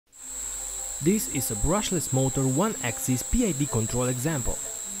This is a brushless motor 1-axis PID control example.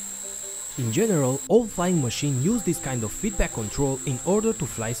 In general, all flying machines use this kind of feedback control in order to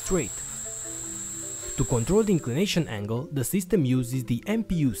fly straight. To control the inclination angle, the system uses the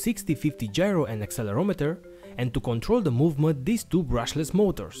MPU 6050 gyro and accelerometer, and to control the movement, these two brushless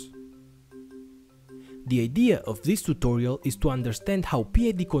motors. The idea of this tutorial is to understand how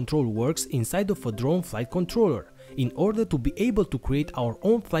PID control works inside of a drone flight controller, in order to be able to create our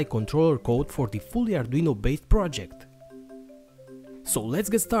own flight controller code for the fully Arduino based project. So let's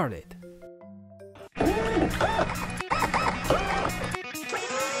get started!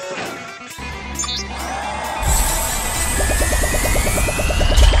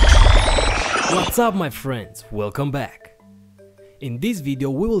 What's up my friends, welcome back! In this video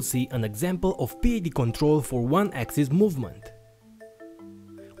we will see an example of PID control for 1-axis movement.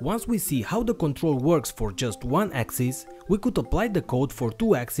 Once we see how the control works for just 1 axis, we could apply the code for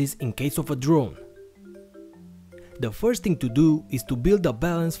 2 axes in case of a drone. The first thing to do is to build a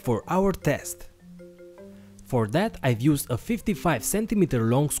balance for our test. For that I've used a 55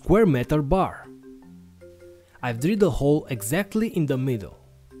 cm long square metal bar. I've drilled a hole exactly in the middle.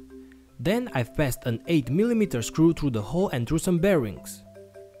 Then I've passed an 8 mm screw through the hole and through some bearings.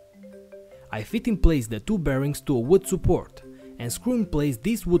 I fit in place the 2 bearings to a wood support and screw in place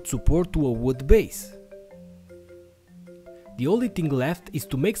this wood support to a wood base. The only thing left is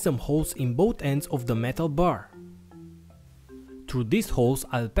to make some holes in both ends of the metal bar. Through these holes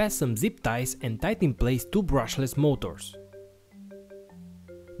I'll pass some zip ties and tighten in place 2 brushless motors.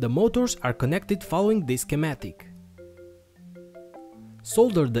 The motors are connected following this schematic.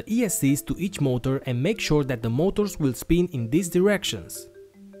 Solder the ESCs to each motor and make sure that the motors will spin in these directions.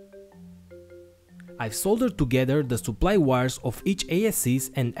 I've soldered together the supply wires of each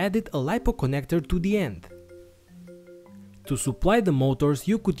ESCs and added a LiPo connector to the end. To supply the motors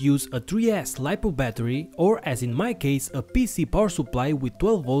you could use a 3S LiPo battery or, as in my case, a PC power supply with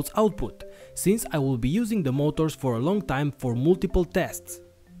 12 volts output, since I will be using the motors for a long time for multiple tests.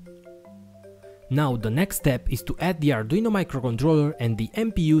 Now the next step is to add the Arduino microcontroller and the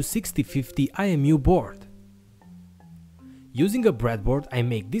MPU 6050 IMU board. Using a breadboard I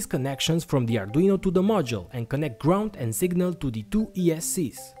make these connections from the Arduino to the module and connect ground and signal to the 2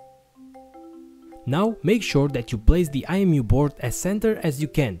 ESCs. Now make sure that you place the IMU board as center as you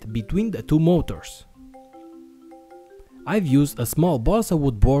can between the 2 motors. I've used a small balsa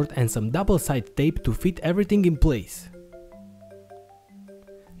wood board and some double-sided tape to fit everything in place.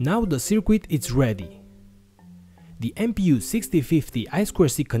 Now the circuit is ready. The MPU 6050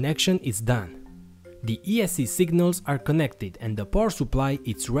 I2C connection is done. The ESC signals are connected and the power supply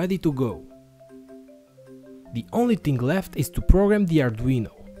is ready to go. The only thing left is to program the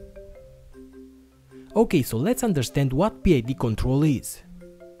Arduino. Okay, so let's understand what PID control is.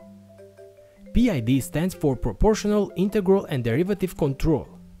 PID stands for Proportional, Integral and Derivative Control.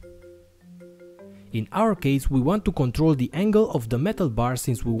 In our case, we want to control the angle of the metal bar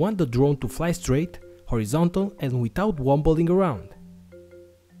since we want the drone to fly straight, horizontal and without wobbling around.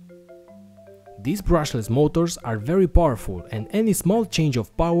 These brushless motors are very powerful and any small change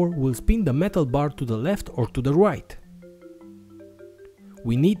of power will spin the metal bar to the left or to the right.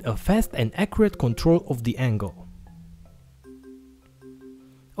 We need a fast and accurate control of the angle.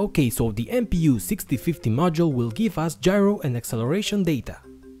 Okay, so the MPU 6050 module will give us gyro and acceleration data.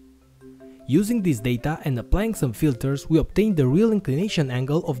 Using this data and applying some filters, we obtain the real inclination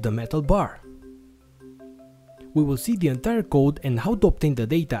angle of the metal bar. We will see the entire code and how to obtain the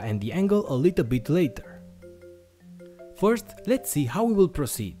data and the angle a little bit later. First, let's see how we will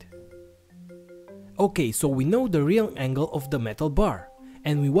proceed. Okay, so we know the real angle of the metal bar,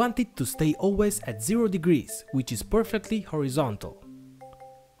 and we want it to stay always at 0 degrees, which is perfectly horizontal.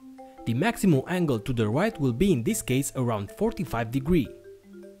 The maximum angle to the right will be in this case around 45 degrees.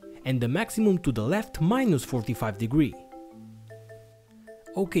 And the maximum to the left minus 45 degrees.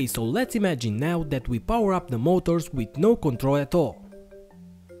 Okay, so let's imagine now that we power up the motors with no control at all.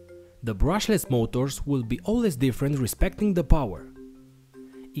 The brushless motors will be always different respecting the power.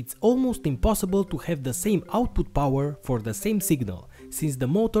 It's almost impossible to have the same output power for the same signal, since the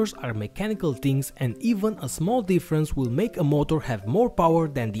motors are mechanical things and even a small difference will make a motor have more power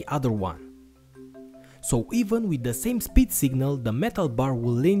than the other one. So even with the same speed signal, the metal bar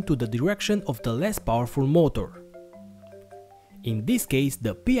will lean to the direction of the less powerful motor. In this case,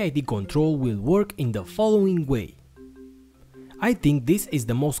 the PID control will work in the following way. I think this is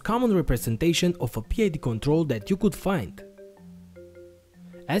the most common representation of a PID control that you could find.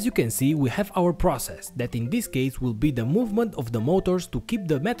 As you can see, we have our process, that in this case will be the movement of the motors to keep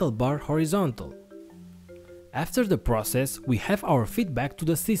the metal bar horizontal. After the process, we have our feedback to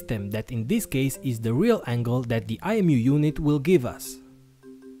the system that in this case is the real angle that the IMU unit will give us.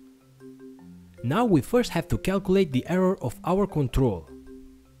 Now we first have to calculate the error of our control.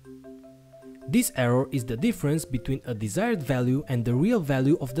 This error is the difference between a desired value and the real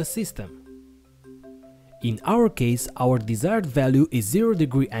value of the system. In our case, our desired value is 0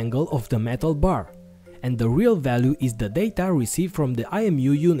 degree angle of the metal bar, and the real value is the data received from the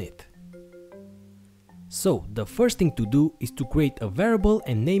IMU unit. So, the first thing to do is to create a variable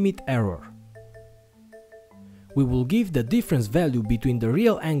and name it error. We will give the difference value between the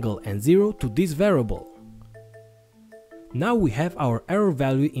real angle and 0 to this variable. Now we have our error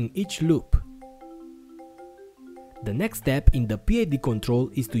value in each loop. The next step in the PID control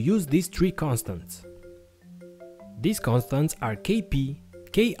is to use these three constants. These constants are Kp,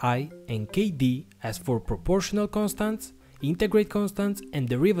 Ki and Kd as for proportional constants, integrate constants and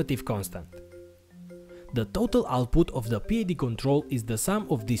derivative constant. The total output of the PID control is the sum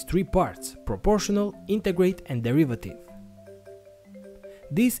of these three parts: proportional, integrate and derivative.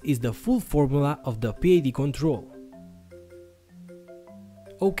 This is the full formula of the PID control.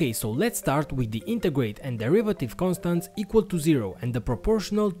 Okay, so let's start with the integrate and derivative constants equal to 0 and the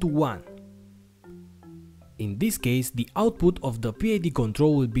proportional to 1. In this case, the output of the PID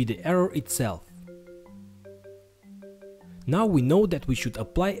control will be the error itself. Now we know that we should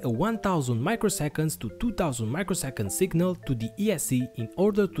apply a 1000 microseconds to 2000 microsecond signal to the ESC in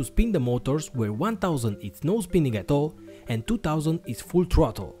order to spin the motors where 1000 is no spinning at all and 2000 is full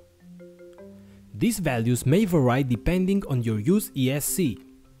throttle. These values may vary depending on your used ESC.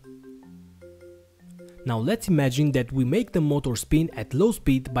 Now let's imagine that we make the motor spin at low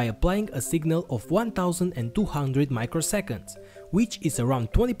speed by applying a signal of 1200 microseconds, which is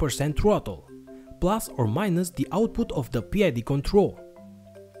around 20% throttle, plus or minus the output of the PID control.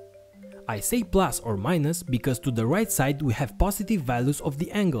 I say plus or minus because to the right side we have positive values of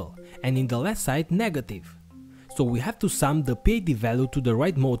the angle, and in the left side negative. So we have to sum the PID value to the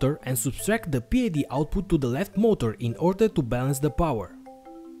right motor and subtract the PID output to the left motor in order to balance the power.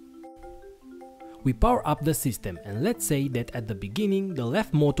 We power up the system, and let's say that at the beginning the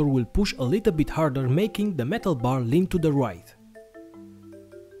left motor will push a little bit harder, making the metal bar lean to the right.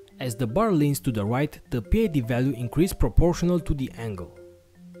 As the bar leans to the right, the PID value increases proportional to the angle.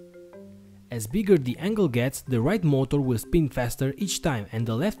 As bigger the angle gets, the right motor will spin faster each time and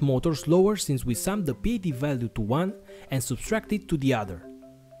the left motor slower, since we sum the PID value to 1 and subtract it to the other.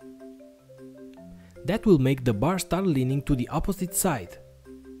 That will make the bar start leaning to the opposite side.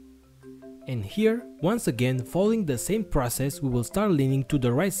 And here, once again, following the same process, we will start leaning to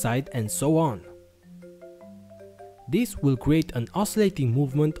the right side and so on. This will create an oscillating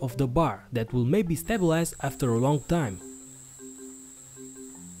movement of the bar that will maybe stabilize after a long time.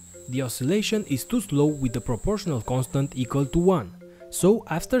 The oscillation is too slow with the proportional constant equal to 1, so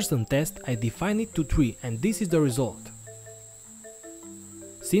after some tests I define it to 3 and this is the result.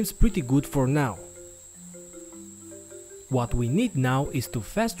 Seems pretty good for now. What we need now is to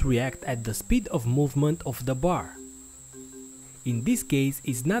fast react at the speed of movement of the bar. In this case,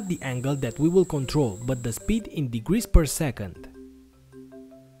 it's not the angle that we will control, but the speed in degrees per second.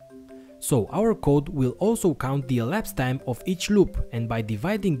 So our code will also count the elapsed time of each loop, and by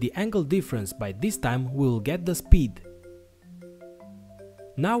dividing the angle difference by this time we will get the speed.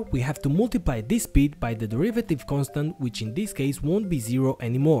 Now we have to multiply this speed by the derivative constant, which in this case won't be 0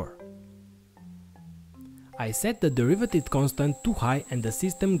 anymore. I set the derivative constant too high and the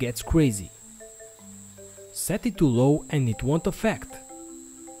system gets crazy. Set it too low and it won't affect.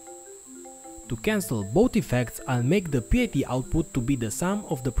 To cancel both effects, I'll make the PID output to be the sum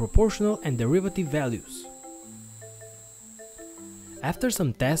of the proportional and derivative values. After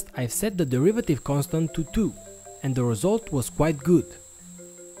some tests, I've set the derivative constant to 2, and the result was quite good.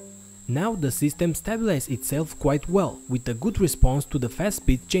 Now the system stabilized itself quite well, with a good response to the fast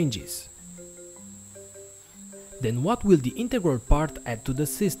speed changes. Then what will the integral part add to the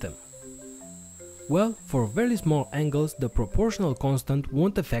system? Well, for very small angles the proportional constant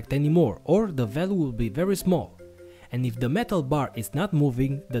won't affect anymore, or the value will be very small, and if the metal bar is not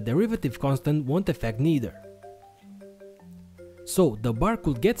moving, the derivative constant won't affect neither. So the bar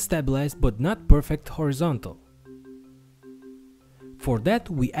could get stabilized but not perfect horizontal. For that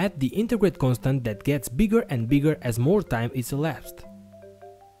we add the integrate constant that gets bigger and bigger as more time is elapsed.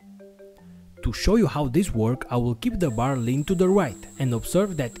 To show you how this works, I will keep the bar lean to the right and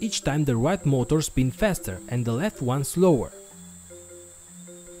observe that each time the right motor spins faster and the left one slower.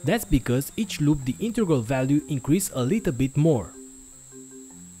 That's because each loop the integral value increases a little bit more.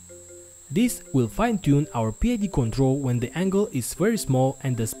 This will fine-tune our PID control when the angle is very small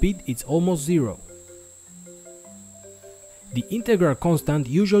and the speed is almost 0. The integral constant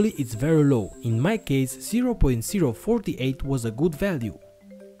usually is very low, in my case 0.048 was a good value.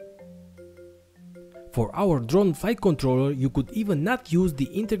 For our drone flight controller, you could even not use the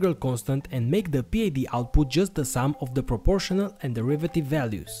integral constant and make the PID output just the sum of the proportional and derivative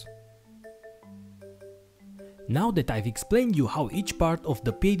values. Now that I've explained you how each part of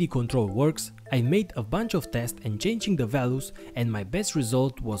the PID control works, I made a bunch of tests and changing the values, and my best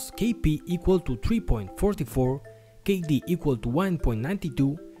result was Kp equal to 3.44, Kd equal to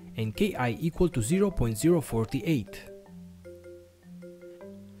 1.92 and Ki equal to 0.048.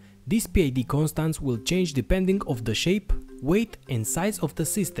 These PID constants will change depending of the shape, weight and size of the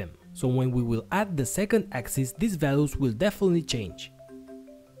system, so when we will add the second axis, these values will definitely change.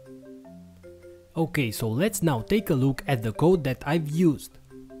 Okay, so let's now take a look at the code that I've used.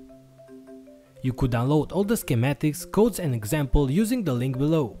 You could download all the schematics, codes and example using the link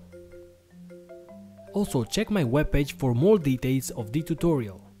below. Also check my webpage for more details of the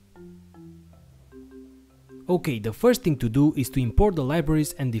tutorial. Okay, the first thing to do is to import the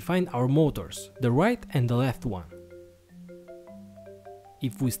libraries and define our motors, the right and the left one.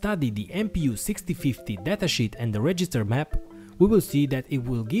 If we study the MPU 6050 datasheet and the register map, we will see that it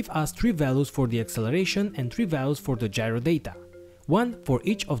will give us 3 values for the acceleration and 3 values for the gyro data, one for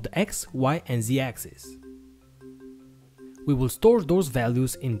each of the X, Y and Z axis. We will store those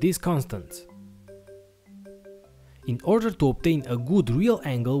values in these constants. In order to obtain a good real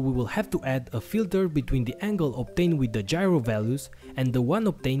angle, we will have to add a filter between the angle obtained with the gyro values and the one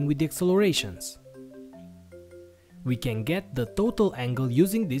obtained with the accelerations. We can get the total angle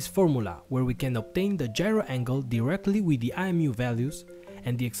using this formula, where we can obtain the gyro angle directly with the IMU values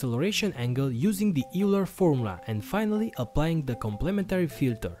and the acceleration angle using the Euler formula, and finally applying the complementary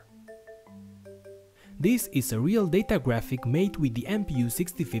filter. This is a real data graphic made with the MPU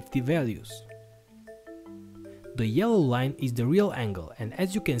 6050 values. The yellow line is the real angle, and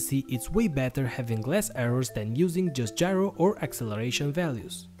as you can see, it's way better having less errors than using just gyro or acceleration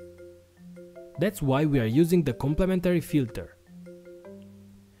values. That's why we are using the complementary filter.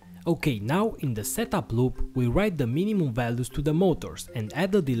 Okay, now in the setup loop, we write the minimum values to the motors and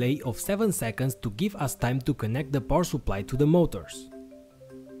add a delay of 7 seconds to give us time to connect the power supply to the motors.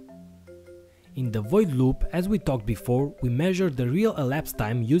 In the void loop, as we talked before, we measure the real elapsed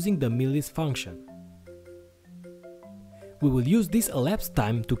time using the millis function. We will use this elapsed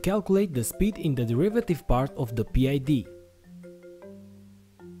time to calculate the speed in the derivative part of the PID.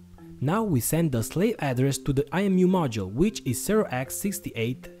 Now we send the slave address to the IMU module, which is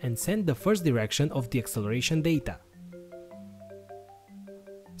 0x68, and send the first direction of the acceleration data.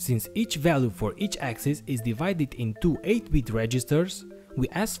 Since each value for each axis is divided into 8-bit registers, we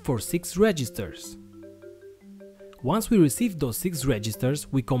ask for 6 registers. Once we receive those 6 registers,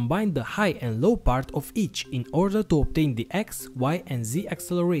 we combine the high and low part of each in order to obtain the X, Y and Z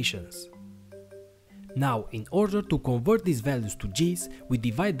accelerations. Now, in order to convert these values to Gs, we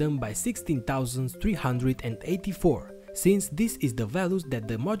divide them by 16,384, since this is the values that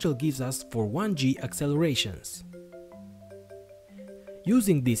the module gives us for 1G accelerations.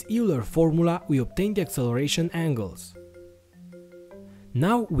 Using this Euler formula, we obtain the acceleration angles.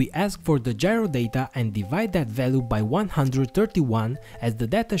 Now we ask for the gyro data and divide that value by 131 as the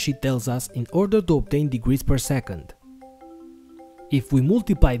datasheet tells us in order to obtain degrees per second. If we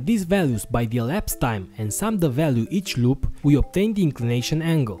multiply these values by the elapsed time and sum the value each loop, we obtain the inclination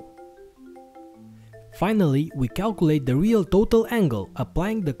angle. Finally, we calculate the real total angle,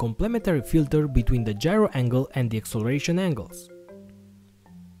 applying the complementary filter between the gyro angle and the acceleration angles.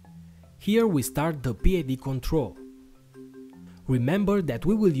 Here we start the PID control. Remember that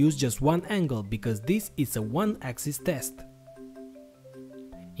we will use just one angle because this is a one-axis test.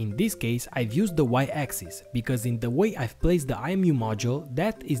 In this case, I've used the y-axis, because in the way I've placed the IMU module,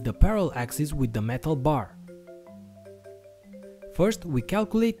 that is the parallel axis with the metal bar. First, we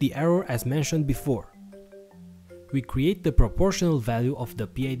calculate the error as mentioned before. We create the proportional value of the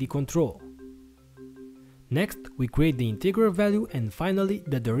PID control. Next, we create the integral value and finally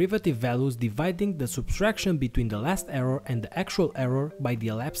the derivative values, dividing the subtraction between the last error and the actual error by the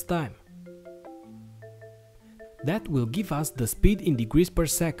elapsed time. That will give us the speed in degrees per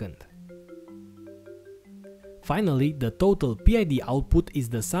second. Finally, the total PID output is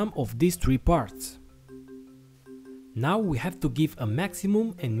the sum of these 3 parts. Now we have to give a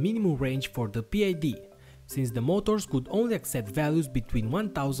maximum and minimum range for the PID, since the motors could only accept values between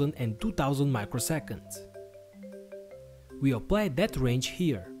 1000 and 2000 microseconds. We apply that range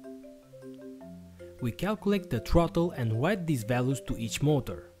here. We calculate the throttle and write these values to each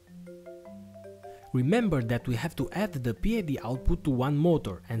motor. Remember that we have to add the PID output to one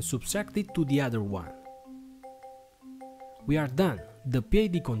motor and subtract it to the other one. We are done, the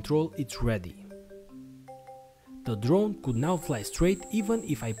PID control is ready. The drone could now fly straight even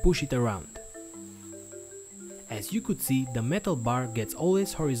if I push it around. As you could see, the metal bar gets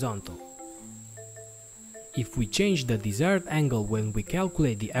always horizontal. If we change the desired angle when we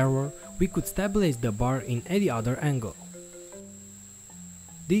calculate the error, we could stabilize the bar in any other angle.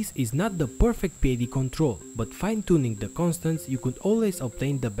 This is not the perfect PID control, but fine-tuning the constants you could always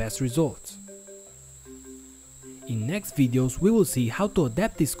obtain the best results. In next videos we will see how to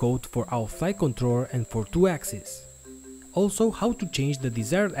adapt this code for our flight controller and for 2 axes. Also how to change the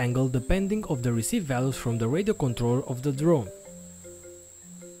desired angle depending on the received values from the radio controller of the drone.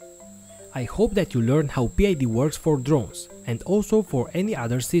 I hope that you learned how PID works for drones and also for any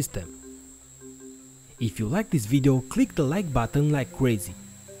other system. If you like this video, click the like button like crazy.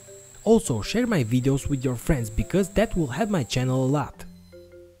 Also share my videos with your friends because that will help my channel a lot.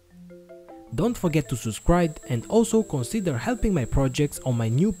 Don't forget to subscribe and also consider helping my projects on my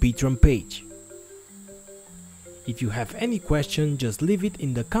new Patreon page. If you have any question, just leave it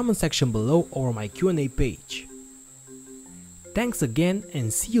in the comment section below or my Q&A page. Thanks again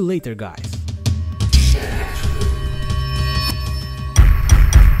and see you later guys.